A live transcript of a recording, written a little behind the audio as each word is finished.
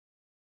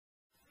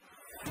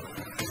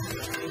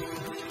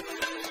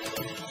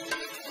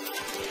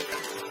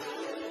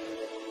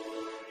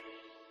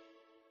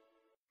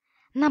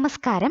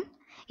നമസ്കാരം.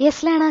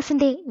 യെസ്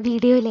ലേണേഴ്സിന്റെ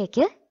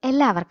വീഡിയോയിലേക്ക്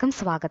എല്ലാവർക്കും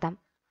സ്വാഗതം.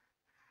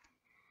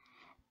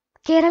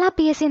 കേരള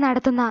PSC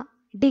നടത്തുന്ന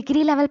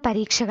ഡിഗ്രി ലെവൽ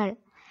പരീക്ഷകൾ,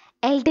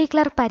 LD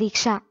ക്ലർക്ക്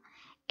പരീക്ഷ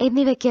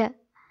എന്നിവയ്ക്ക്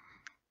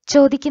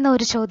ചോദിക്കുന്ന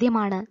ഒരു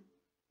ചോദ്യമാണ്,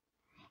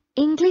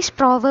 ഇംഗ്ലീഷ്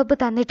പ്രോവർബ്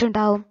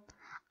തന്നിട്ടുണ്ടാവും,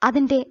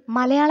 അതിൻ്റെ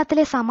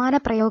മലയാളത്തിലെ സമാന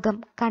പ്രയോഗം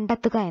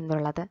കണ്ടെത്തുക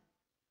എന്നുള്ളത്.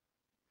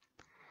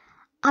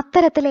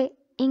 അത്തരത്തിലെ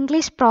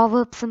ഇംഗ്ലീഷ്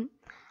പ്രോവേർബ്സും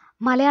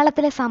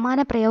മലയാളത്തിലെ സമാന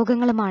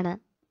പ്രയോഗങ്ങളുമാണ്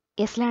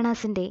യെസ്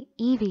ലേണേഴ്സിന്റെ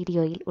ഈ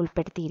വീഡിയോയിൽ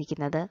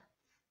ഉൾപ്പെടുത്തിയിരിക്കുന്നത്.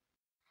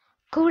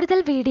 കൂടുതൽ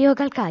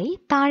വീഡിയോകൾക്കായി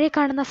താഴെ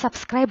കാണുന്ന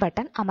സബ്സ്ക്രൈബ്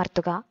ബട്ടൺ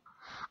അമർത്തുക.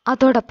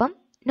 അതോടൊപ്പം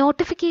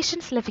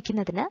നോട്ടിഫിക്കേഷൻസ്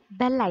ലഭിക്കുന്നതിന്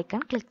ബെൽ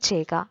ഐക്കൺ ക്ലിക്ക്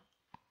ചെയ്യുക.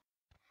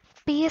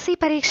 PSC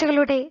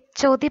പരീക്ഷകളുടെ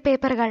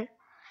ചോദ്യപേപ്പറുകൾ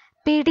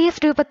PDF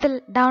രൂപത്തിൽ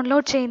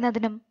ഡൗൺലോഡ്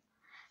ചെയ്യുന്നതിനും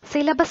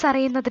സിലബസ്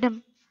അറിയുന്നതിനും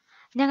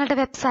ഞങ്ങളുടെ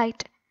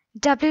വെബ്സൈറ്റ്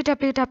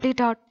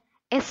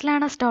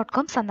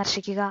www.yeslearners.com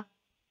സന്ദർശിക്കുക.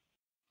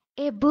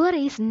 A ബുവർ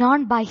is known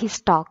by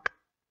his talk.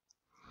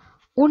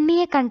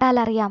 ഉണ്ണിയെ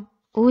കണ്ടാലറിയാം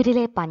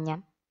ഊരിലെ പഞ്ഞം.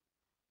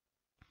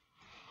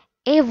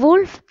 A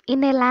wolf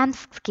in A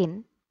lamps skin.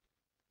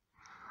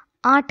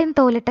 ആട്ടിൻ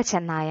തോലിട്ട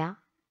ചെന്നായ.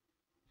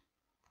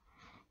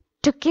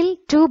 To kill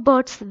 2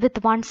 birds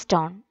with 1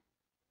 stone.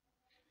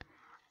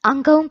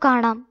 അങ്കവും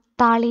കാണാം,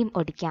 താളിയും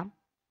ഒടിക്കാം.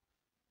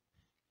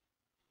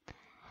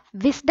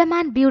 Wisdom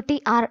and beauty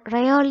R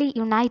rarely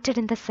United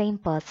in the same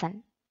person.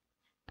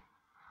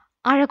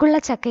 അഴകുള്ള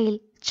ചക്കയിൽ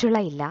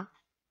ചുളയില്ല.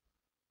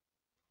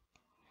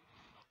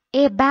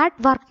 A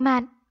bad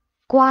workman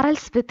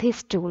ക്വാറൽസ് with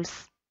his tools.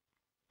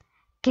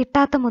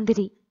 കിട്ടാത്ത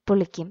മുന്തിരി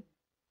പുളിക്കും.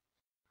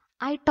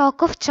 I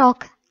talk of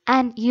chalk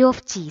and you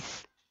of cheese.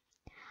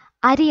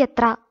 അരി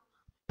എത്ര,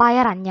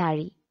 പയർ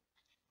അഞ്ഞാഴി.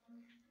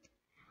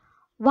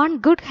 One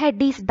good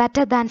head is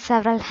better than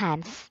several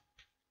hands.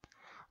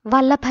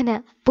 വല്ലഭന്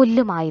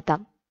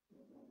പുല്ലുമായുധം.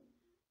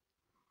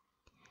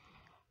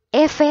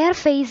 A fair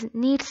face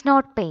needs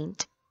not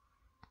paint.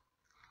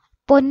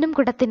 പൊന്നും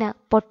കുടത്തിന്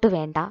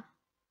പൊട്ടുവേണ്ട.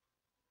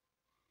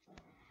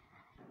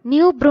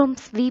 New broom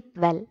SVEEP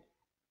well.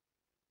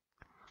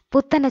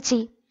 പുത്തനച്ചി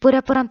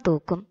പുരപ്പുറം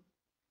തൂക്കും.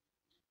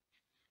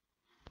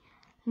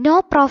 No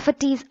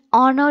prophet is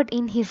honoured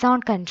in his own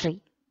country.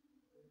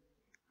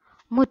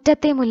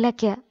 മുറ്റത്തെ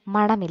മുല്ലയ്ക്ക്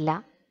മണമില്ല.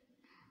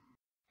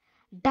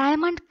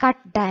 Diamond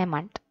cut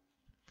diamond.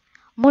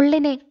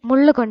 മുള്ളിനെ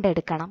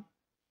മുള്ളുകൊണ്ടെടുക്കണം.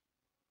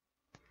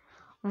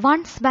 One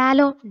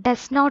swallow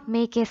does not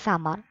make A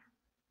summer.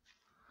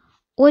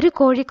 ഒരു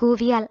കോഴി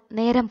കൂവിയാൽ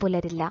നേരം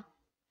പുലരില്ല.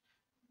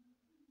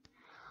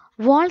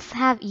 Walls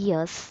have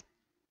years.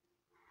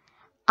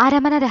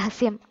 അരമന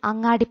രഹസ്യം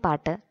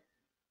അങ്ങാടിപ്പാട്ട്.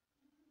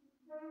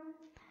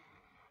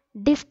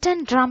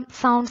 Distant drum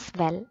sounds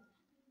well.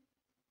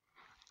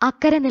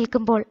 അക്കരെ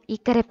നിൽക്കുമ്പോൾ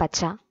ഇക്കരെ പച്ച.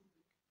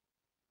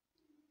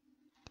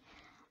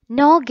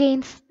 No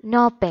gains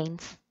no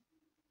pains.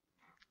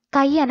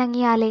 കൈ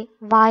അനങ്ങിയാലേ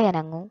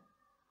വായനങ്ങൂ.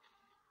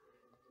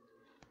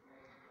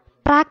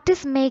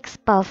 Practice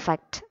makes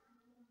perfect.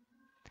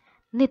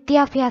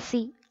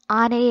 നിത്യാഭ്യാസി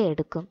ആനയെ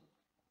എടുക്കും.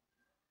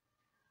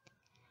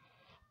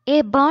 A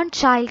burn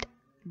child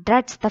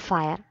ഡ്രഡ്സ് the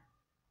fire.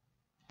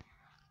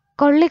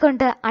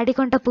 കൊള്ളികൊണ്ട്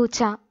അടികൊണ്ട പൂച്ച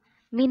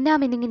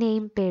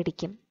മിന്നാമിനുങ്ങിനെയും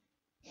പേടിക്കും.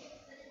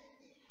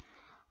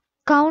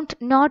 Count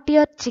not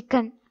your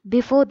chicken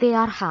before they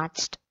are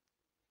hatched.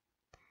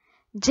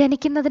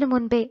 ജനിക്കുന്നതിനു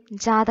മുൻപേ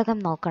ജാതകം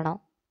നോക്കണോ.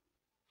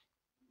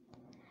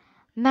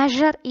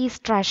 Measure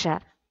is treasure.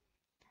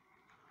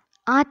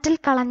 ആറ്റിൽ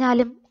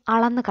കളഞ്ഞാലും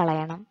അളന്നു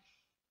കളയണം.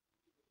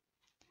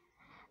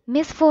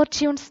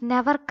 Misfortunes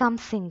never come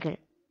single.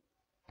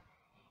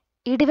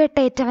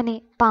 ഇടിവെട്ടേറ്റവനെ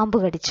പാമ്പു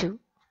കടിച്ചു.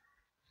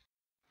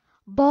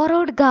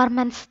 Borrowed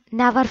garments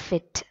never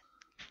fit.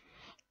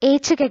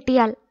 ഏച്ചു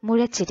കെട്ടിയാൽ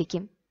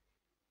മുഴച്ചിരിക്കും.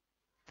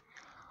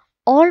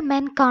 ഓൾ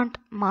മെൻ കാണ്ട്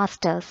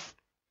മാസ്റ്റേഴ്സ്.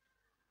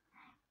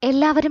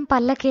 എല്ലാവരും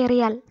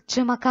പല്ലക്കേറിയാൽ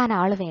ചുമക്കാൻ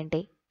ആള്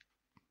വേണ്ടേ.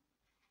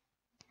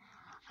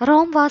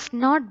 Rome was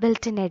not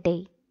built in A day.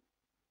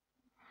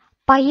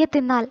 പയ്യെ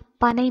തിന്നാൽ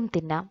പനയും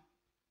തിന്നാം.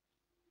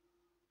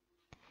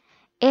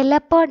 A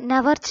leopard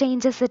never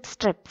changes it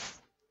strips.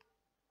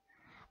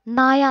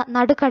 നായ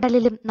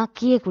നടുക്കടലിലും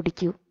നക്കിയെ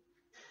കുടിക്കൂ.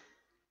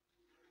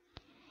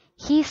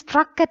 He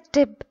സ്ട്രക്ക് A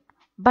Tibb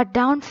but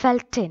down fell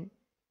tin.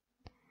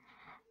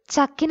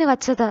 ചക്കിന്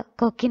വച്ചത്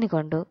കൊക്കിന്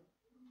കൊണ്ടു.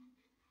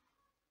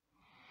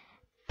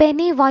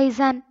 Penny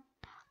wise and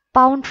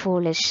pound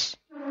foolish.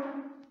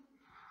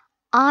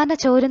 ആന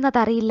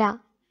ചോരുന്നതറിയില്ല,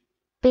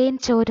 പേൻ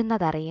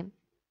ചോരുന്നതറിയും.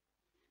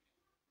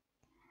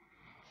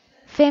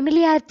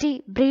 Familiarity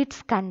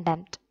breeds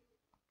contempt.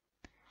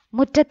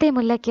 മുറ്റത്തെ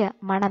മുല്ലയ്ക്ക്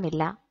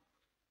മണമില്ല.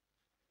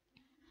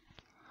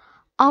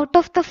 Out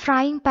of the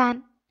frying pan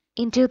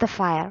in to the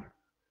fire.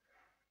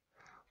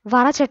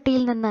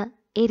 വറചട്ടിയിൽ നിന്ന്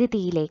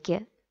എരിതീയിലേക്ക്.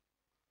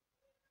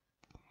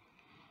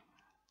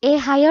 A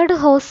hired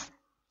hose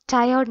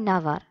tired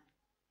never.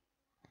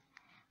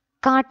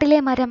 കാട്ടിലെ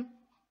മരം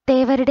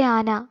തേവരുടെ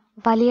ആന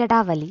വലിയടാ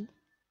വലി.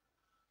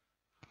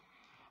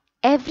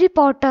 Every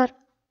Potter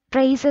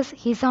prices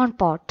his own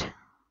pot.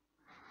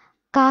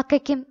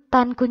 കാക്കയ്ക്കും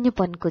തൻ കുഞ്ഞു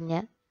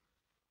പൊൻകുഞ്ഞ്.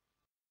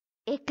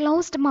 A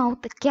closed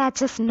mouth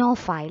catches no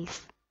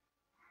files.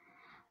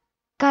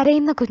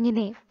 കരയുന്ന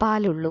കുഞ്ഞിനെ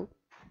പാലുള്ളൂ.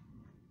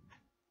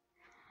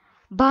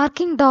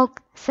 Barking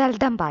dog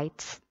seldom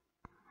bytes.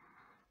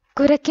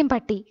 കുരയ്ക്കും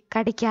പട്ടി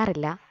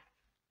കടിക്കാറില്ല.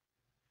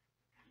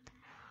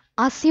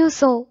 As you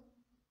so,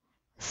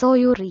 so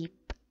you റീപ്പ്.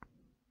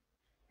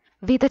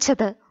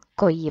 വിതച്ചത്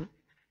കൊയ്യും.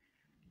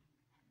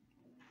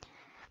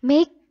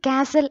 Make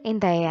castle in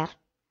the air.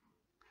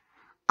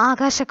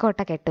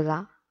 ആകാശക്കോട്ട കെട്ടുക.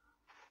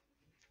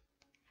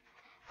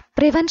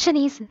 Prevention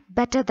is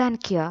better than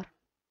cure.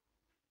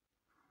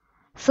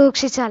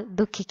 സൂക്ഷിച്ചാൽ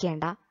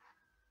ദുഃഖിക്കേണ്ട.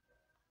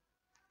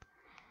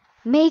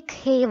 Make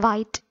hey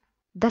white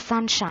the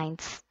sun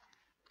shines.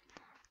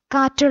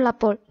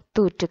 കാറ്റുള്ളപ്പോൾ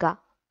തൂറ്റുക.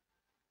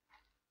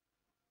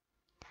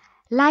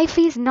 Life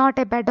is not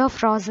A bed of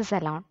roses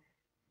alone.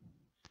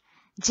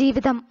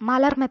 ജീവിതം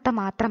മലർമെത്ത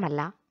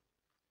മാത്രമല്ല.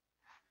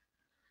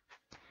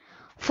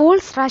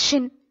 Fools rush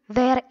in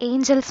wear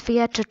Angeles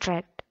fear to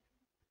ട്രെഡ്.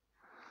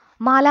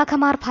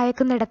 മാലാഖമാർ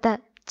ഭയക്കുന്നിടത്ത്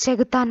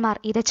ചെകുത്താന്മാർ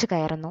ഇരച്ചു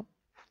കയറുന്നു.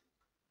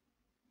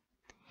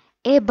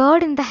 A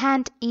bird in the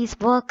hand is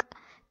work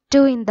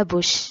to in the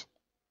Bush.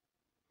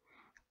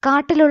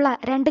 കാട്ടിലുള്ള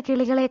 2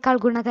 കിളികളേക്കാൾ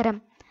ഗുണകരം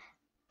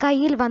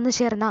കയ്യിൽ വന്നു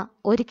ചേർന്ന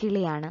ഒരു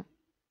കിളിയാണ്.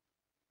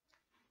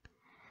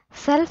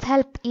 Self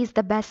help is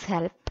the best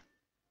help.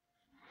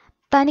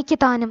 തനിക്ക്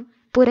താനും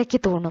പുരയ്ക്ക്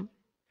തൂണും.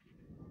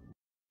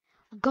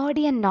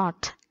 Gordian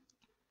not.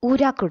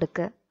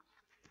 ഊരാക്കുടുക്ക്.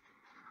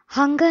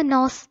 Hunger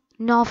nose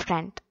no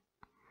front.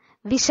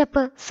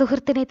 വിശപ്പ്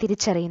സുഹൃത്തിനെ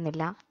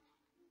തിരിച്ചറിയുന്നില്ല.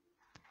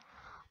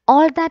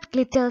 All that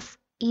glitters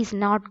is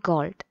not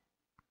gold.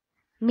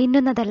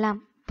 മിന്നുന്നതെല്ലാം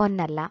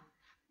പൊന്നല്ല.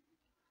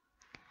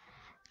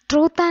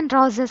 Truth and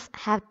roses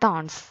have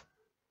thorns.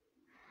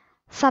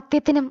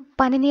 സത്യത്തിനും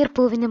പനിനീർ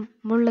പൂവിനും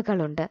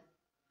മുള്ളുകളുണ്ട്.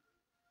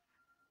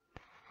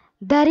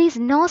 There is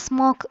no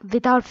smoke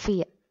without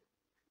fear.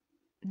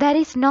 There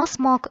is no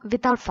smoke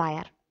without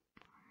fire.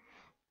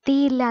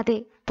 തീയില്ലാതെ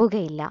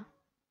പുകയില്ല.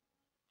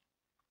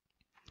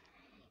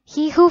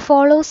 He who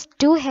follows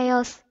 2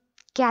 hares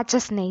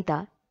catches neither.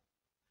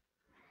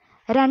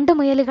 2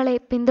 മുയലുകളെ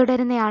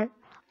പിന്തുടരുന്നയാൾ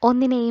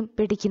ഒന്നിനെയും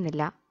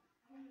പിടിക്കുന്നില്ല.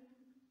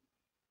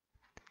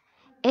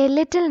 A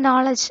little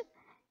knowledge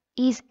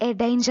is a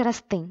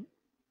dangerous thing.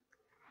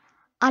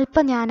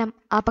 അല്പജ്ഞാനം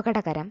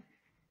അപകടകരം.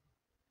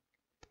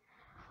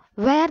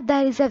 Where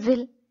there is a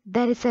will,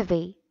 there is a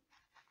way.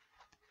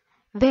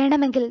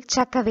 വേണമെങ്കിൽ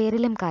ചക്ക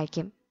വേരിലും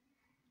കായ്ക്കും.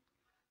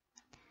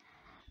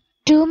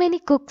 Too many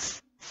cooks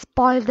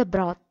spoil the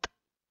broth.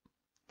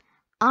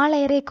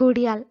 ആളേറെ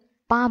കൂടിയാൽ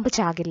പാമ്പ്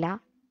ചാകില്ല.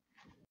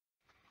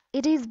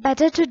 It is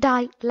better to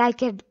die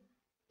like a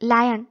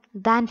lion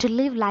than to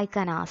live like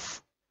an ass.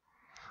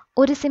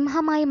 ഒരു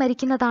സിംഹമായി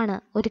മരിക്കുന്നതാണ്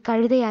ഒരു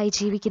കഴുതയായി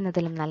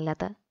ജീവിക്കുന്നതിലും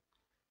നല്ലത്.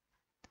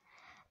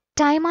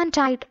 Time and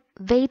tide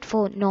wait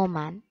for no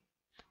man.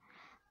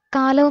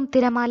 കാലവും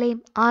തിരമാലയും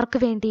ആർക്കു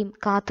വേണ്ടിയും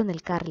കാത്തു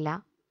നിൽക്കാറില്ല.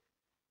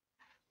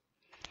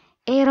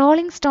 A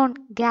rolling stone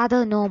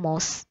gather no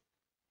MOS.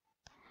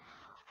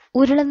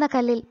 ഉരുളുന്ന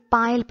കല്ലിൽ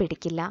പായൽ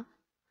പിടിക്കില്ല.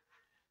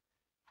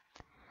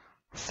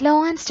 Slow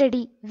and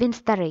steady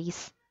wins the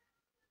race.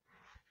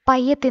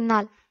 പയ്യെ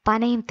തിന്നാൽ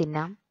പനയും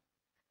തിന്നാം.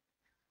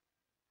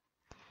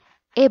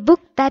 A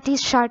book that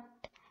is shut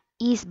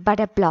is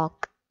but A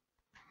block.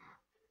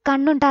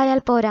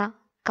 കണ്ണുണ്ടായാൽ പോരാ,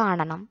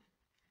 കാണണം.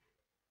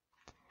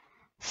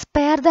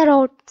 Spare the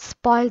road,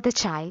 spoil the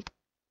child.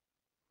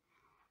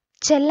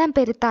 Chellam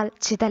പെരുത്താൽ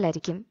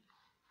ചിതലരിക്കും.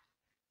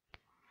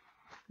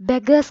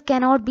 Beggars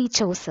cannot be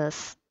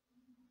Chaucer's.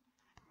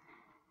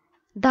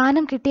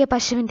 ദാനം കിട്ടിയ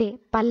പശുവിന്റെ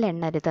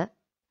പല്ലെണ്ണരുത്.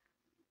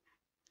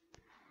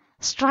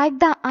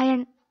 Strike the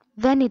iron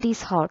when it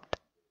is hot.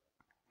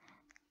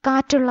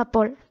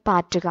 കാറ്റുള്ളപ്പോൾ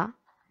പാറ്റുക.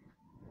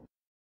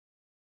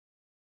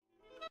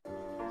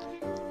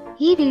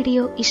 ഈ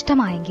video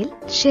ഇഷ്ടമായെങ്കിൽ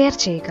ഷെയർ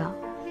ചെയ്യുക.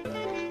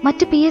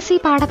 മറ്റ് PSC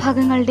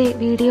പാഠഭാഗങ്ങളുടെ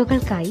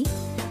വീഡിയോകൾക്കായി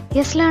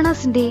യെസ്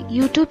ലേണേഴ്സിന്റെ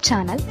യൂട്യൂബ്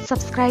ചാനൽ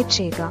സബ്സ്ക്രൈബ്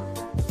ചെയ്യുക.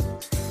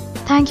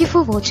 Thank you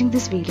for watching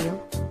this video.